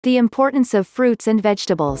The importance of fruits and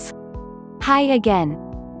vegetables. Hi again.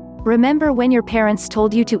 Remember when your parents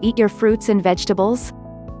told you to eat your fruits and vegetables?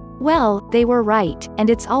 Well, they were right, and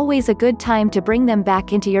it's always a good time to bring them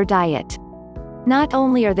back into your diet. Not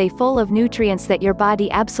only are they full of nutrients that your body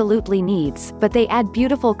absolutely needs, but they add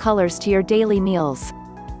beautiful colors to your daily meals.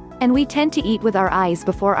 And we tend to eat with our eyes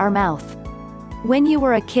before our mouth. When you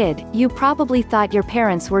were a kid, you probably thought your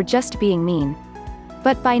parents were just being mean.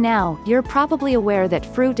 But by now, you're probably aware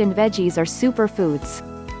that fruit and veggies are superfoods.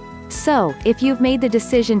 So, if you've made the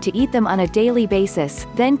decision to eat them on a daily basis,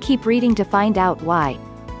 then keep reading to find out why.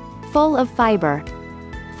 Full of fiber.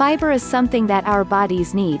 Fiber is something that our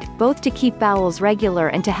bodies need, both to keep bowels regular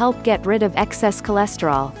and to help get rid of excess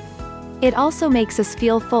cholesterol. It also makes us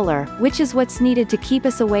feel fuller, which is what's needed to keep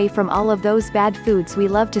us away from all of those bad foods we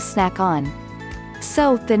love to snack on.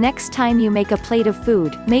 So, the next time you make a plate of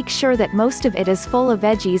food, make sure that most of it is full of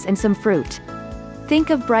veggies and some fruit.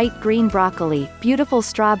 Think of bright green broccoli, beautiful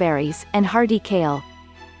strawberries, and hearty kale.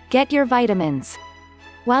 Get your vitamins.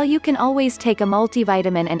 While you can always take a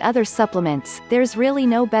multivitamin and other supplements, there's really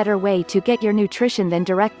no better way to get your nutrition than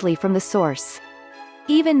directly from the source.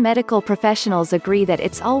 Even medical professionals agree that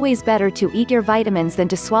it's always better to eat your vitamins than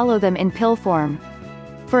to swallow them in pill form.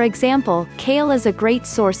 For example, kale is a great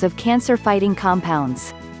source of cancer-fighting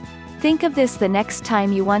compounds. Think of this the next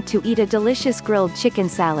time you want to eat a delicious grilled chicken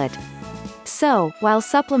salad. So, while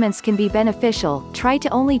supplements can be beneficial, try to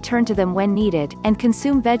only turn to them when needed, and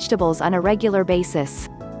consume vegetables on a regular basis.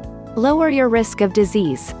 Lower your risk of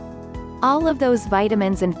disease. All of those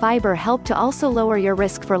vitamins and fiber help to also lower your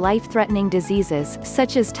risk for life-threatening diseases,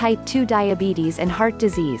 such as type 2 diabetes and heart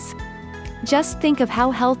disease. Just think of how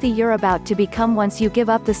healthy you're about to become once you give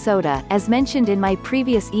up the soda, as mentioned in my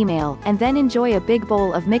previous email, and then enjoy a big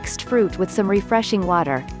bowl of mixed fruit with some refreshing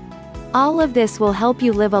water. All of this will help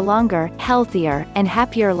you live a longer, healthier, and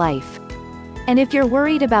happier life. And if you're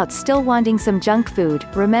worried about still wanting some junk food,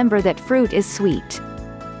 remember that fruit is sweet.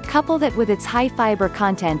 Couple that with its high fiber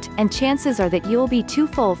content, and chances are that you'll be too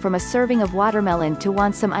full from a serving of watermelon to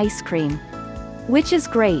want some ice cream. Which is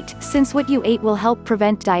great, since what you ate will help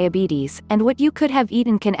prevent diabetes, and what you could have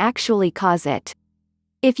eaten can actually cause it.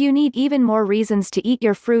 If you need even more reasons to eat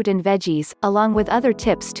your fruit and veggies, along with other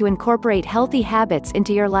tips to incorporate healthy habits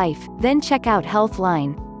into your life, then check out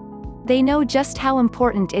Healthline. They know just how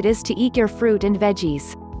important it is to eat your fruit and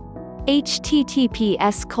veggies.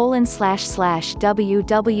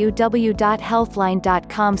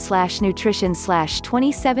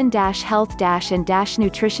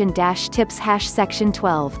 #section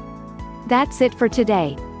 12. That's it for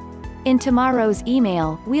today. In tomorrow's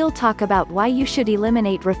email, we'll talk about why you should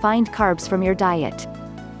eliminate refined carbs from your diet.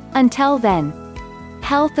 Until then,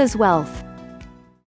 health is wealth.